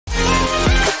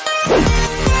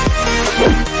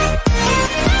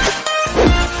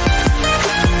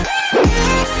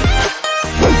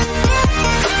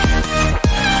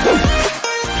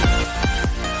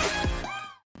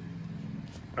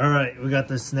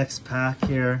this next pack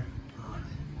here.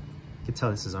 You can tell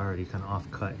this is already kind of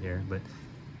off cut here, but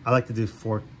I like to do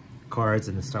 4 cards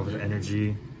and then start with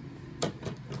energy.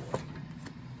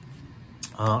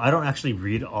 I don't actually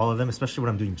read all of them, especially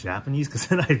when I'm doing Japanese, because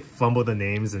then I fumble the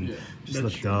names and just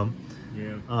look dumb.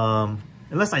 Yeah.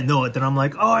 Unless I know it, then I'm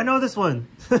like, oh, I know this one.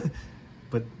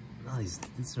 But no,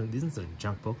 these are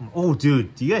junk Pokemon. Oh,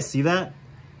 dude, do you guys see that?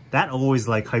 That always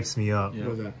like hypes me up. Yeah.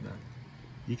 What was that?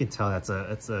 You can tell that's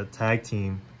a tag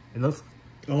team. It looks.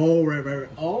 Oh, right.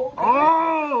 Oh.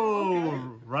 Oh, Okay.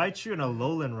 Raichu and a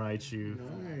Alolan Raichu.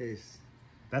 Nice.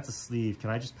 That's a sleeve. Can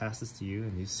I just pass this to you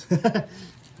and use?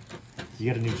 You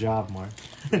got a new job, Mark.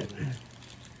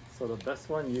 So the best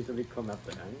one usually come at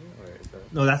the end, or is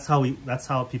that? No, that's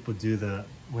how people do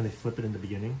when they flip it in the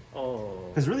beginning. Oh.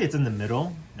 Because really, it's in the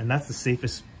middle, and that's the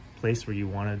safest place where you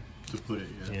want to put it.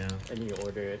 Yeah. And you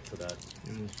order it so that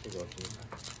it goes through.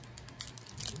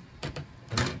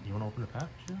 You want to open the pack?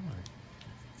 Sure.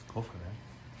 Go for that.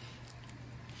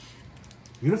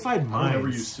 Unified Minds. I never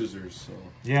use scissors, so.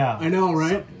 Yeah. I know,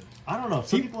 right? I don't know.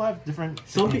 Some people have different.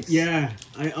 Yeah.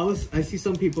 I see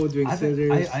some people doing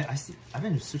scissors. I've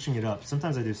been switching it up.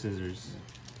 Sometimes I do scissors,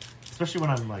 especially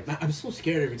when I'm like. I'm so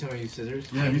scared every time I use scissors.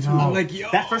 Yeah, me too. I'm like, yo.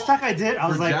 That first pack I did, I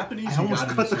was like, Japanese, I almost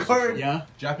cut the card. Yeah.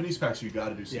 Japanese packs, you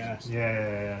gotta do scissors.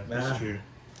 Yeah. That's true.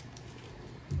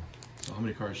 So how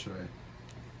many cards should I?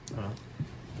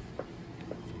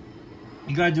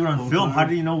 You gotta do it on film. How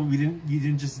do you know you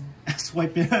didn't just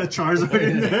swipe in a Charizard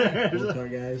in there? Cold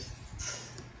card, guys.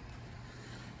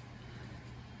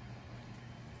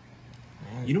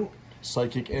 You know,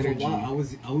 Psychic Energy. Wow,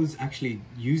 I was actually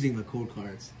using the code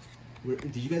cards.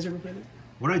 Did you guys ever play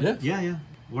that? Yeah.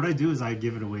 What I do is I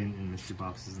give it away in mystery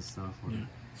boxes and stuff.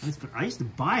 I used to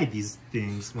buy these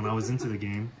things when I was into the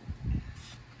game.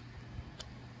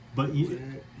 But you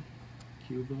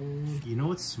know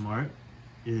what's smart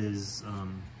is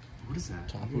what is that?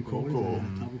 Tapu Koko.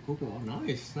 Tapu Koko. Oh,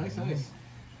 nice. I think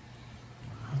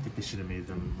they should have made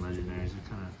them legendaries. They're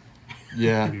kind of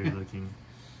weird looking.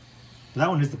 That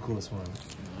one is the coolest one.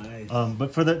 Nice.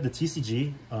 But for the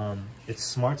TCG, it's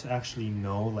smart to actually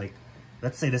know, like,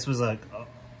 let's say this was like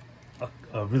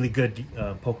a really good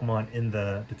Pokemon in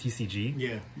the TCG.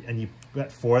 Yeah. And you got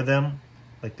 4 of them.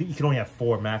 Like, you can only have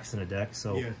 4 max in a deck.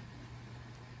 So,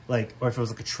 like, or if it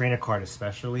was like a trainer card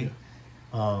especially,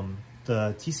 the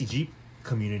TCG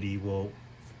community will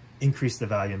increase the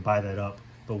value and buy that up.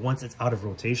 But once it's out of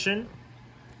rotation,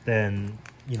 then,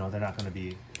 you know, they're not going to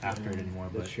be after it anymore.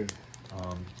 That's true.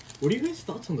 What are you guys'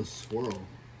 thoughts on the swirl?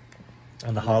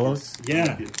 On the hollows?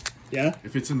 Yeah. Yeah?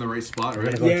 If it's in the right spot,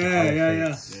 right? Yeah.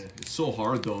 It's so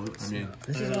hard, though. I mean,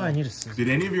 this is why I need a... Did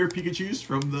any of your Pikachus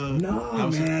from the... No,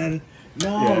 man.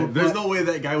 No. Yeah, there's no way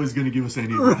that guy was going to give us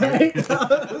any. Right?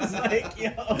 I was like, yo.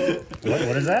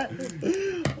 What is that?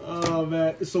 Oh,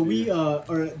 man. So we are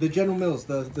the General Mills,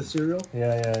 the cereal.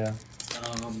 Yeah.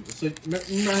 So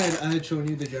I had shown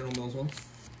you the General Mills one.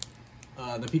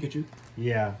 The Pikachu.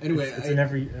 Yeah. Anyway, it's in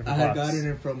every I had box.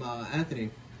 gotten it from Anthony,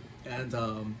 and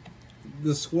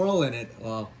the swirl in it.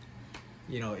 Well,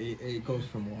 you know, it goes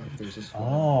from one if there's a swirl.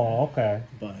 Oh, okay.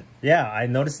 But yeah, I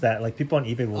noticed that. Like people on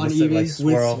eBay will list it like with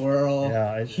swirl. swirl.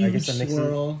 Yeah, I guess that makes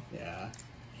swirl. Yeah.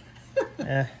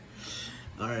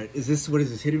 All right. What is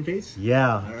this? Hidden Face?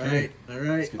 Yeah. All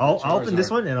right. I'll open this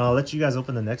one and I'll let you guys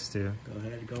open the next two. Go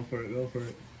ahead. Go for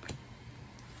it.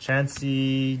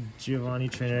 Chansey, Giovanni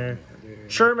Trainer,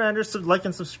 Charmander, like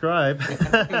and subscribe.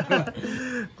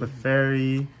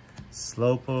 Clefairy,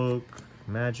 Slowpoke,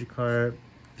 Magikarp,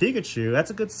 Pikachu.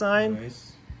 That's a good sign.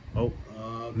 Nice. Oh,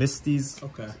 Misty's.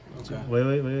 Okay.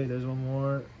 Wait. There's one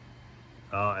more.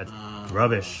 Oh, it's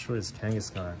rubbish. What is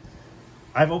Kangaskhan?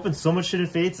 I've opened so much Hidden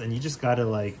Fates, and you just gotta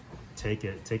like take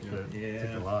the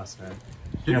loss, man.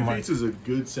 Hidden Fates is a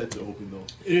good set to open, though.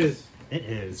 It is. It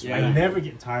is. Yeah. I never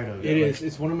get tired of it. It is.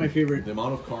 It's one of my favorite. The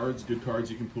amount of cards, good cards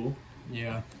you can pull.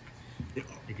 Yeah. The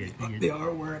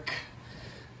artwork.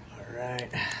 All right.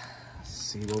 Let's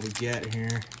see what we get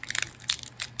here.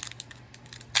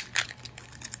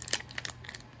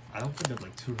 I opened up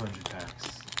like 200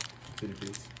 packs. Hidden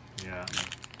Fates. Yeah,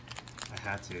 I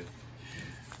had to.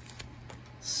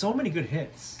 So many good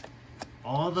hits.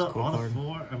 All the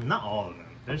 4. I mean, not all of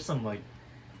them. There's some like.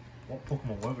 What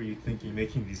Pokemon? What were you thinking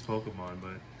making these Pokemon?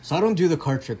 But So I don't do the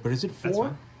card trick, but is it that's 4?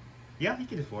 fine. Yeah, you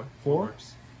can do 4. 4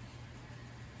 works.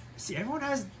 See, everyone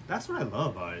has. That's what I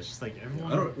love about it. It's just like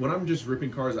everyone. When I'm just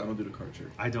ripping cards, I don't do the card trick.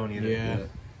 I don't either. Yeah.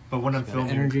 But when I'm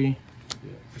filming, energy.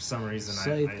 for some reason,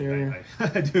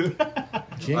 I do.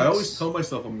 I always tell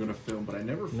myself I'm gonna film, but I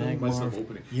never film myself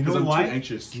opening. You know I'm why? Too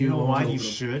anxious. You know why to you open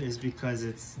should is because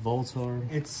it's Voltorb.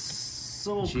 It's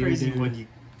so Geodude. crazy when you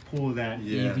pull that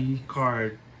Yeah. Eevee,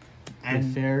 card.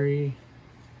 and Fairy.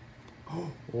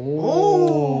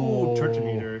 Oh,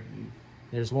 Turtonator.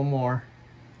 There's one more.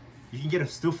 You can get a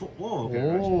still full. Oh, okay.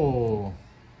 Oh,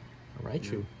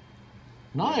 Raichu.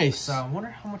 Nice. So I wonder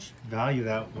how much value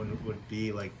that one would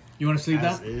be, like, You want to sleeve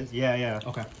as that? is. Yeah,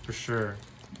 Okay. for sure.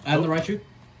 And the Raichu?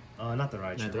 Not the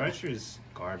Raichu. Not the Raichu is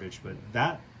garbage, but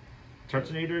that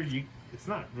Turtonator, it's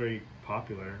not very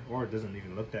popular, or it doesn't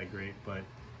even look that great, but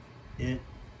it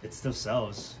still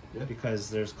sells because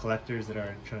there's collectors that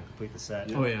are trying to complete the set.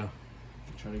 Yeah. Oh yeah.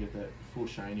 Trying to get that full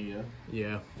shiny,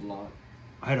 Yeah. a lot.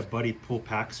 I had a buddy pull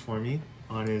packs for me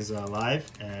on his live,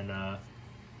 and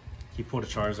he pulled a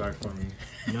Charizard for me.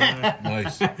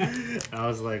 Nice. I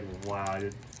was like, wow,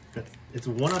 dude, it's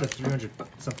 1 out of 300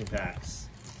 something packs.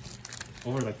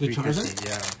 Over like The 350, Charizard?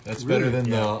 yeah. That's Really? better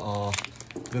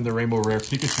than the Rainbow Rare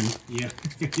Pikachu. Yeah.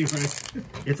 You're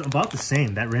right. It's about the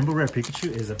same. That Rainbow Rare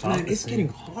Pikachu is about Man, the it's same. getting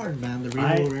hard, man. The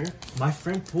Rainbow Rare. My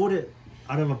friend pulled it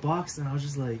out of a box, and I was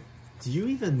just like, do you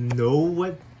even know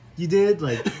what you did?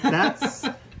 Like, that's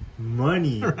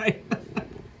money. Right.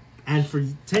 And for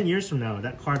 10 years from now,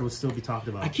 that card will still be talked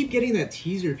I about. keep getting that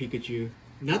teaser Pikachu.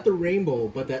 Not the rainbow,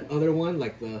 but that other one,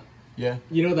 like the... Yeah.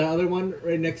 You know that other one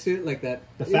right next to it? Like that...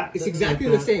 It's exactly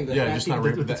like the same. The Yeah, fat just not Pikachu.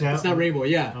 rainbow. With the That- tail? It's not rainbow,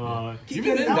 yeah. Keep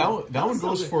Even getting then, out. that one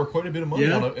goes for quite a bit of money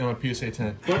Yeah. on a PSA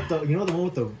 10. But you know the one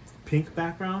with the pink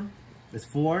background? It's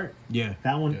full art? Yeah.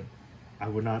 That one, Yeah. I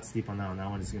would not sleep on that one. That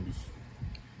one is going to be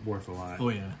worth a lot. Oh,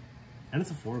 yeah. And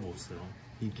it's affordable still.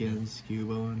 Eakins,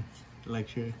 Cubone,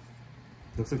 Lecture.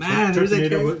 Looks like Man, there's a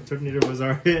Turtonator was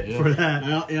our hit Yeah. for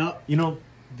that. Yeah. You know,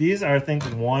 these are, I think,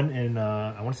 1 in,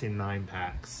 I want to say 9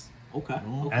 packs. Okay.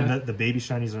 And the baby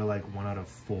shinies are like 1 out of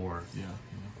 4. Yeah.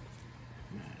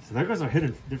 So there goes our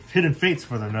hidden fates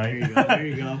for the night. There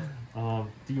you go.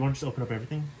 Do you want to just open up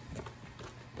everything?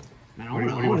 Man, What do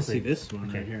you I wanna want to say? see this one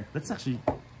Okay, right here. let's actually...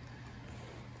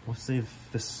 We'll save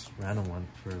this random one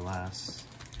for last.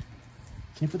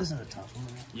 Can you put this in the top one?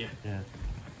 Yeah. Yeah.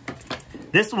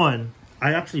 This one,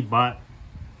 I actually bought,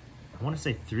 I want to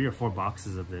say 3 or 4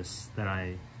 boxes of this that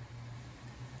I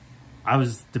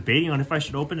was debating on if I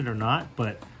should open it or not,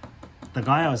 but the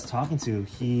guy I was talking to,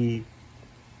 he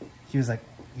was like,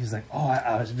 oh,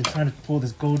 I've been trying to pull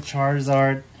this gold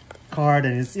Charizard card,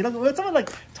 and it's, you know, when someone like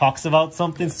talks about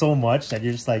something so much that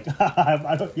you're just like,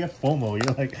 I don't, you have FOMO.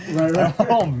 You're like, Right. I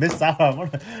don't miss out. I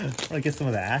want to get some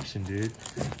of the action, dude.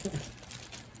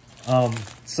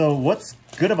 So what's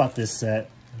good about this set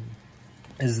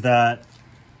is that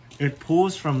it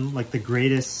pulls from like the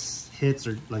greatest hits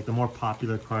or like the more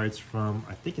popular cards from,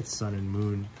 I think it's Sun and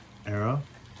Moon era.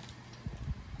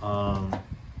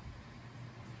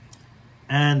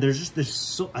 And there's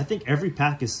so, I think every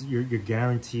pack is, you're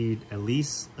guaranteed at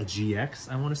least a GX,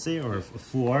 I want to say, or a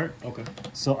full art. Okay.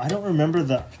 So I don't remember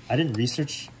I didn't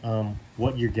research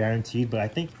what you're guaranteed, but I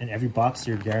think in every box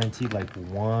you're guaranteed like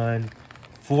 1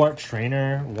 full art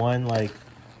trainer, 1 like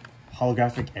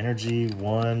holographic energy,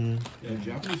 1. Yeah,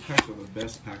 Japanese packs are the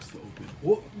best packs to open.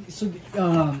 Well, so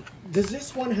does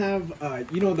this one have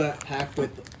you know that pack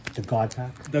with The God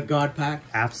pack? the God pack?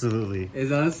 Absolutely.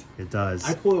 Is us? It does.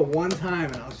 I pulled it one time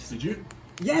and I was just Did you?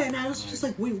 yeah, and I was just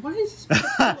like, wait, why is this?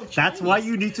 pack full of That's why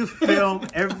Chinese? you need to film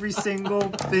every single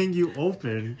thing you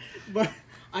open. But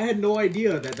I had no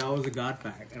idea that was a God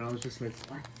pack, and I was just like,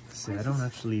 what? See, I don't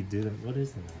actually do them. What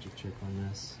is the magic trick on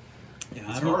this? Yeah,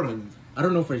 It's hard on. I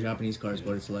don't know for Japanese cards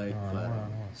what it's like. but...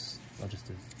 I'll just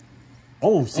do.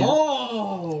 Oh, see,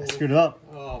 Oh! I screwed it up.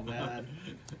 Oh man.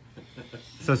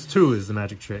 So it's 2 is the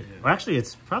magic trick. Well, actually, you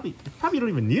probably don't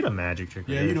even need a magic trick.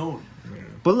 Yeah, right? you don't.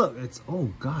 But look, it's,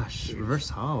 oh gosh, reverse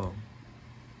hollow.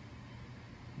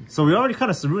 So we already kind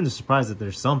of ruined the surprise that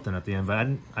there's something at the end, but I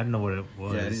didn't know what it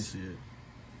was. Yeah, I didn't see it.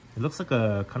 It looks like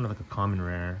a kind of like a common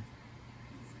rare.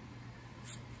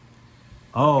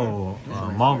 Oh,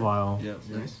 Mawile. Yeah,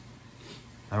 Nice.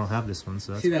 I don't have this one,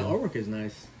 so that's See, that cool. artwork is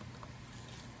nice.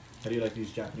 How do you like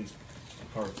these Japanese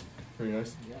cards? Pretty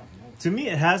nice. Yeah, To me,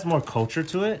 it has more culture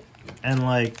to it, and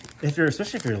like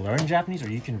especially if you're learning Japanese or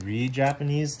you can read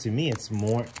Japanese, to me it's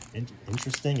more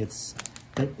interesting. It's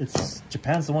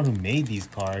Japan's the one who made these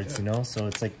cards, you know. So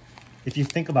it's like, if you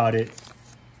think about it,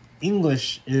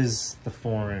 English is the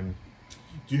foreign.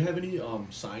 Do you have any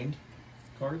signed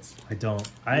cards? I don't.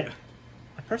 I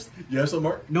personally. You have some,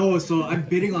 Mark? No, so I'm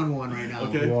bidding on one right now.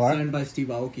 Okay. You are? Signed by Steve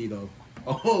Aoki, though.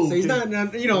 Oh, So he's okay.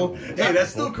 not, you know. Hey, that's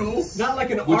still cool. Not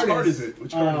like an Which artist. card is it?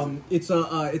 Which card is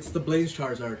it? It's the Blaze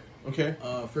Charizard, Okay.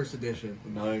 first edition.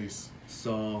 Nice.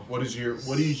 So What is your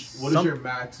your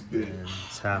max bid?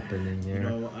 What's happening here? You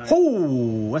know,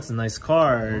 Oh, that's a nice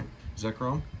card.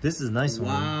 Zekrom? This is a nice one.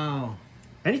 wow.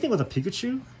 Anything with a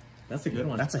Pikachu That's a good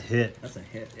one. That's a hit. That's a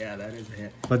hit. Yeah, that is a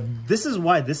hit. But this is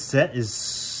why this set is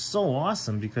so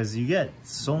awesome, because you get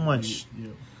so much.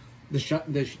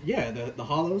 The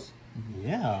hollows.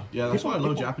 Yeah. Yeah, that's why I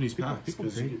love Japanese people packs,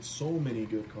 because you pay. get so many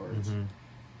good cards.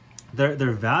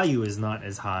 Their value is not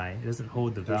as high. It doesn't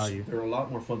hold the value. They're a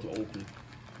lot more fun to open.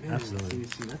 Man, Absolutely.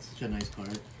 See, that's such a nice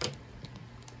card.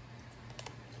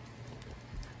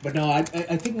 But no, I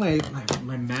think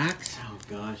my max. Oh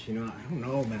gosh, I don't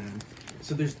know, man.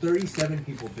 So there's 37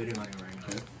 people bidding on it right now.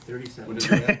 37. What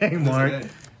is it? Hey, Mark. What is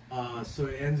it? So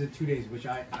it ends in 2 days, which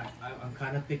I'm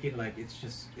kind of thinking like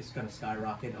it's gonna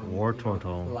skyrocket on War the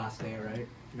total. last day, right?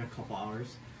 In a couple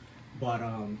hours. But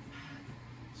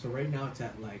so right now it's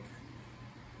at like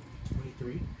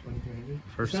 2300.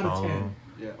 First it's not a hollow. 10.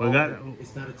 Yeah. We got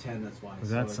It's not a 10. That's why. We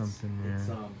So got it's- something, It's,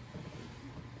 yeah. oh,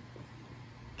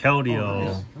 Keldeo.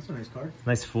 nice. That's a nice card.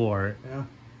 Nice floor. Yeah.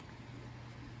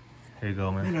 Here you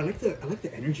go, Man, man. I like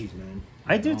the energies, man.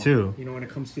 I do too. When it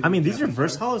comes to I mean, these Japanese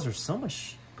reverse cards. hollows are so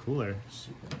much cooler.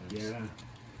 Yeah.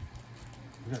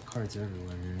 We got cards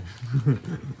everywhere here.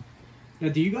 Now,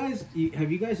 have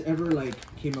you guys ever like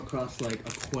came across like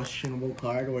a questionable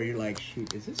card where you're like,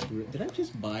 shoot, is this real? Did I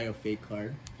just buy a fake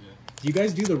card? Yeah. Do you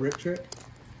guys do the rip trick?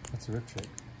 That's a rip trick.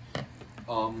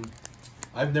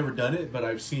 I've never done it, but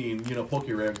I've seen,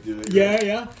 PokeRev do it.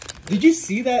 Yeah. Did you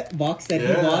see that box that he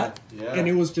Yeah, bought? yeah. And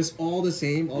it was just all the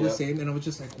same, the Yep. same, and I was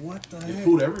just like, what the It heck?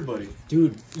 fooled everybody.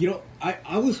 Dude,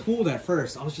 I was fooled at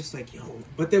first. I was just like, yo.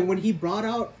 But then when he brought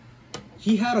out,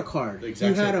 he had a card. The He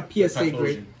exact had a same- PSA the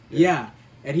grade. Typhlosion. Yeah.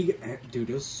 And dude,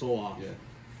 it was so off. Yeah.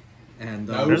 And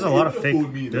Now, There's a lot of would've fake.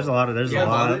 fooled me, There's a though. lot of. There's If a I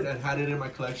lot bought of. it and had it in my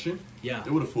collection, yeah.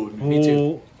 it would have fooled me. Me too.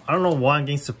 Oh, I don't know why I'm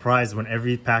getting surprised when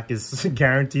every pack is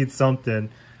guaranteed something.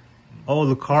 Oh,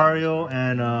 Lucario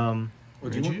and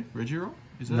Regiro?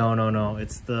 Is that? no,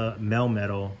 it's the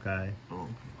Melmetal guy. Oh.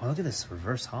 Oh, look at this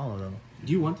reverse hollow though.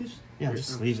 Do you want this? Yeah, Or-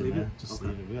 just or sleeve it, sleeve man. Just Okay.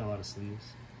 sleeve it. We got a lot of sleeves.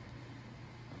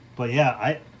 But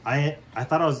yeah, I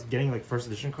thought I was getting like first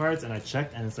edition cards, and I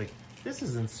checked, and it's like this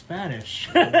is in Spanish.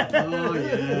 Oh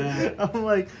yeah. I'm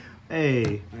like,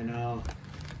 hey, I know.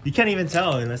 you can't even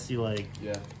tell unless you like.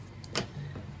 Yeah.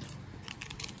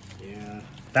 Yeah.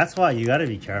 That's why you got to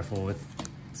be careful with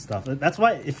stuff. That's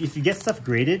why if you get stuff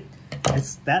graded,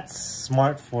 that's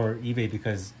smart for eBay,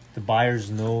 because the buyers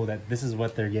know that this is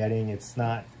what they're getting. It's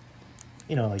not,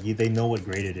 they know what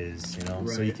grade it is, so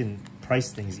you Right. can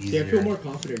price things See, easier. I feel more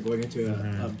confident going into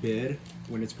a bid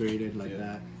when it's graded like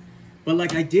that. But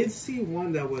like I did see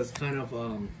one that was kind of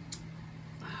like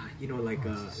a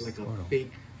Squirtle.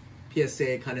 fake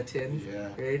PSA kind of tin Yeah.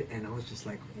 grade, and I was just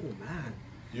like, oh man.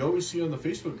 You always see on the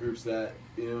Facebook groups that,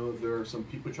 there are some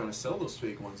people trying to sell those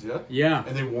fake ones, yeah? Yeah.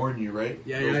 And they warn you, right?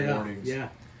 Yeah, Those yeah. warnings. Yeah.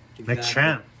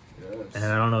 McChamp. Yes. And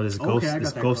I don't know, this Okay, I ghost got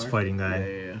this that ghost card. fighting guy.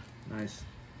 Yeah. Nice.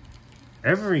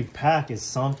 Every pack is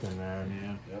something,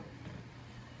 man. Yeah. Yep.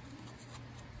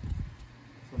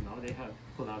 So now they have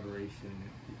collaboration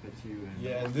with Pikachu and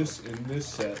Yeah, and in this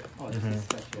set, oh, this is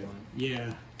special one.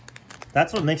 Yeah.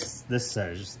 That's what makes this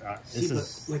set just. This See,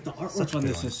 is but, like the such artwork a on good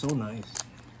this one. is so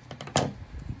nice.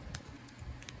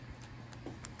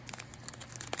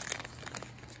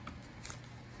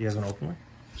 You guys want to open one?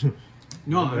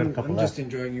 No, We got a I'm couple just left.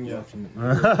 enjoying you Yeah. watching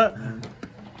it.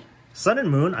 Sun and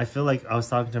Moon, I feel like I was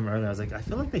talking to him earlier. I was like, I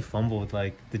feel like they fumble with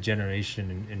like the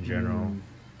generation in general.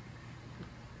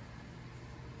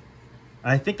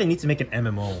 I think they need to make an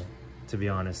MMO. To be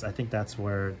honest, I think that's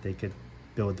where they could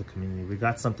build the community. We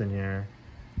got something here.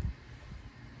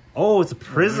 Oh, it's a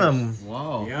prism.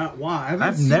 wow. Yeah, wow.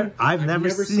 I've never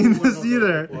seen one this of those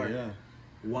either. before. Yeah.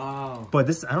 Wow. But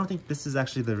this, I don't think this is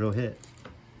actually the real hit.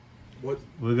 What?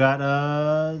 We got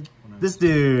this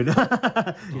dude.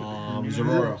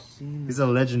 Zorora. He's a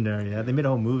legendary. Yeah, they made a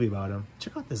whole movie about him.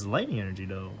 Check out this lightning energy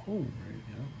though. Oh,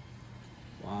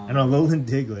 Wow. and a Alolan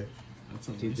Diglett. That's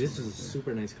a Dude, nice this one is a right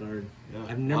super nice card. there. Yeah.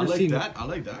 I've never I like seen that. I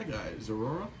like that guy,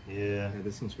 Zorora. Yeah, Yeah,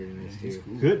 this one's pretty nice He's too.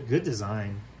 cool. good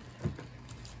design.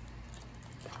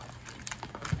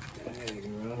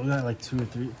 Dang, bro. We got like three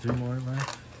more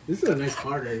left. This is a nice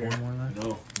card right Four here. more left.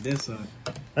 No. This one.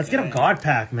 Let's get a God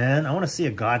pack, man. I want to see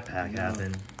a God pack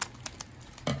happen.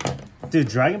 Dude,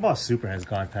 Dragon Ball Super has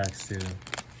God packs too.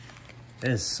 It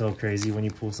is so crazy when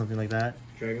you pull something like that.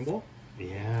 Dragon Ball?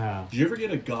 Yeah. Did you ever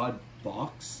get a God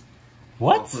box?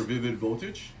 What? For Vivid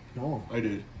Voltage? No. I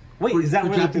did. Wait, for- is that for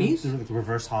where like, Japanese? the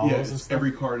reverse hollows and Yes. stuff?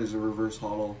 Every card is a reverse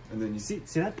hollow, and then you See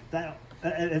that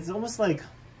it's almost like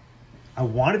I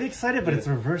want to be excited, but Yeah. it's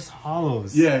reverse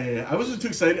hollows. Yeah. I wasn't too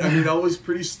excited. I mean, I was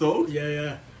pretty stoked.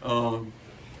 Yeah.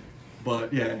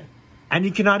 But yeah. And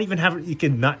you cannot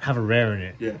have a rare in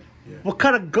it. Yeah. What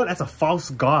kind of god? That's a false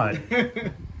god.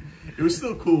 It it was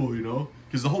still cool, you know,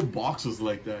 because the whole box was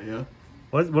like that. Yeah.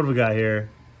 What do we got here?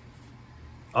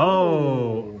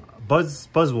 Oh,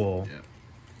 Buzzwole. Yeah.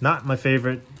 Not my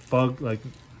favorite bug like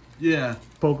Yeah.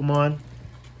 Pokemon.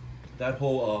 That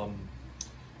whole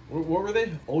what were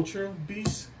they? Ultra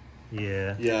Beasts.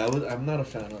 Yeah. Yeah, I'm not a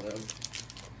fan of them.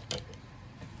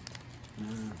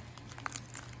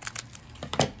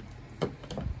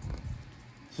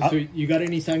 So you got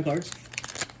any signed cards?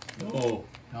 Oh.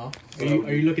 No. Are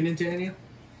you looking into any?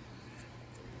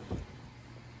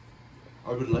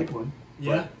 I would like one.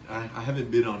 Yeah. But I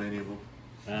haven't been on any of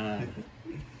them.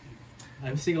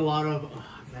 I'm seeing a lot of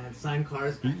signed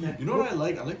cards. You know what I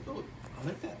like? I like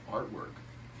that artwork.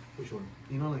 Which one?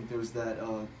 You know, like there's that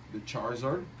the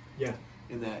Charizard. Yeah.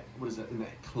 In that, what is that? In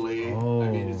that clay. Oh, I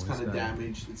mean, it's kind this of guy.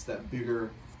 damaged. It's that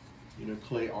bigger, you know,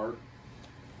 clay art.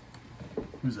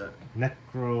 Who's that?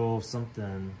 Necro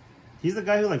something. He's the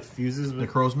guy who like fuses with.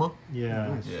 Necrozma?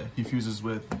 Yeah. Yeah, he fuses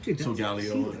with Dude, that's-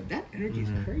 Solgaleo. see, that energy is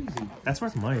crazy. That's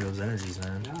worth money. Those energies,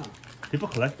 man. Yeah. People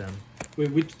collect them.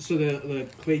 Wait, so the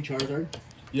clay Charizard?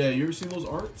 Yeah, you ever seen those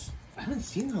arts? I haven't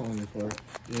seen that one before.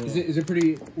 Yeah. Is it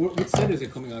pretty? What set is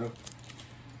it coming out of?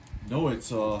 No, it's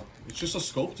just a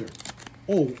sculptor.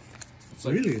 Oh, It's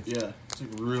like, really? Yeah, it's like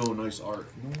real nice art.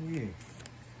 no way.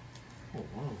 Oh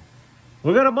wow.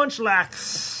 We got a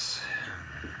Munchlax.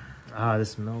 Ah,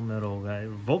 this Melmetal guy.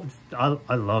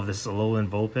 I love this Alolan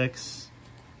Vulpix.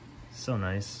 So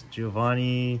nice.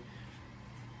 Giovanni.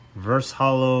 Verse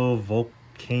Hollow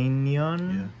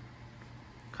Volcanion. Yeah.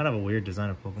 Kind of a weird design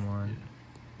of Pokemon. Yeah.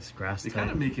 This grass They type.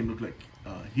 kind of make him look like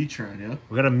Heatran, yeah?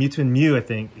 We got a Mewtwo and Mew, I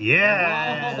think.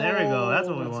 Yeah! There we go. That's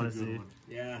what we That's a want to good see. one.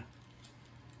 Yeah.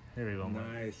 There we go.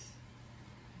 man. Nice.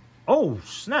 Oh,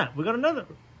 snap. We got another.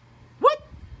 What?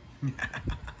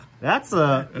 That's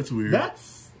a. That's weird.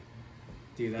 That's.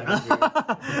 Dude, that is weird.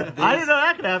 I didn't know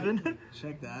that could happen.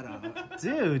 Check that out.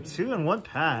 Dude, 2 in 1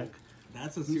 pack.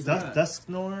 That's a super.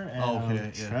 Dusknoir and Oh,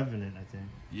 okay, yeah. Trevenant, I think.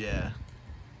 Yeah.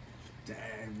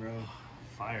 Damn, bro.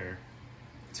 Fire.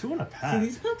 2 in a See, pack.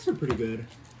 these packs are pretty good.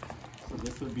 So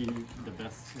this would be the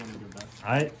best, one of the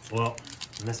best. Well,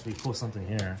 unless we pull something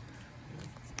here.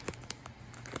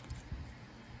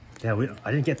 Yeah, we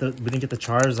didn't get the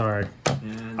Charizard.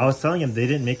 And I was telling him they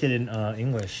didn't make it in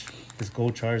English. This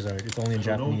gold Charizard. It's only in I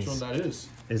don't know which Japanese. one that is.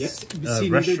 It's yes, see,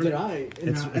 neither did I. And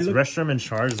It's I looked- Reshiram and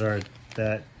Charizard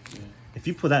that Yeah. if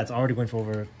you put that, it's already going for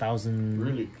over 1,000.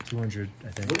 Really? 200, I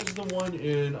think. What is the one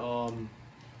in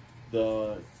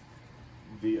the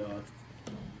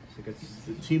It's like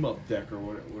a- the team up deck or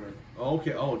whatever? Oh,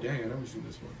 okay. Oh, dang! I never seen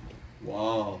this one.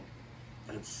 Wow.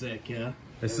 That's sick, yeah.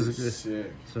 This That is this,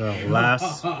 sick. so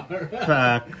last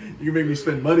pack. You can make me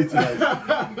spend money tonight.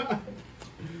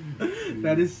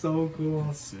 That is so cool.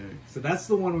 That's sick. So that's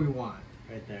the one we want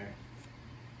right there.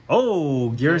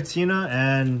 Oh, Giratina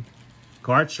and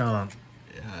Garchomp.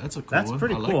 Yeah, that's a cool That's one.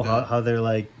 pretty I like cool that. how they're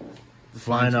like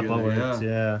flying up together, upwards.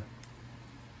 Yeah.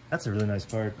 That's a really nice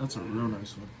card. That's a real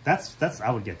nice one. That's I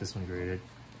would get this one graded.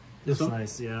 This That's one?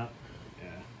 nice, yeah. Yeah.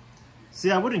 See,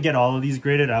 I wouldn't get all of these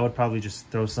graded. I would probably just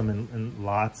throw some in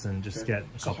lots and just get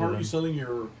a So couple how of are you them.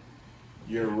 selling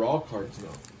your raw cards now?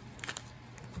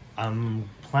 I'm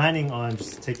planning on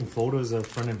just taking photos of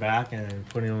front and back and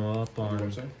putting them up On on. your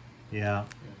website? Yeah.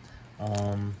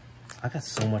 I got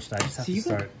so much that I just have See, to you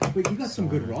start. got, but you got some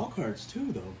good raw cards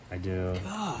too, though. I do.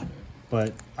 God.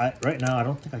 But right now, I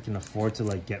don't think I can afford to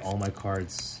like get all my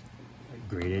cards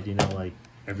graded. You know, like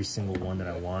every single one that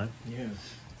I want. Yeah.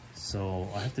 So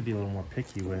I have to be a little more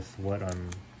picky with what I'm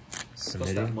Plus that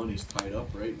submitting. money's tied up,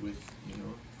 right? With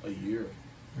a year.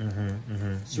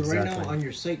 So right now on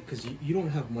your site, because you don't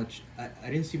have much, I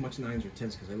didn't see much 9s or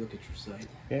 10s because I look at your site.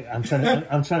 Yeah, I'm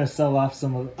trying to sell off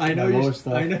some of I know my lower you're,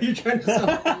 stuff. I know you're trying to sell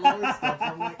the lower stuff.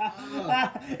 I'm like,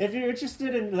 ah. If you're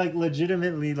interested in like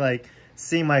legitimately like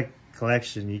seeing my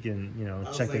collection, you can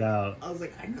check it out. I was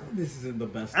like, I know this isn't the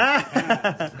best. This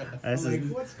I'm like,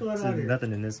 is- what's going this on is here?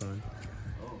 nothing in this one,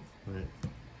 Oh. but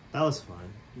that was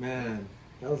fun. Man,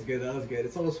 that was good. That was good.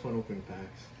 It's always fun opening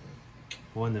packs.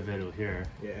 We'll end the video here.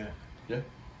 Yeah. Yeah.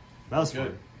 That was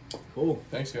Good. fun. Cool.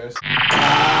 Thanks, guys.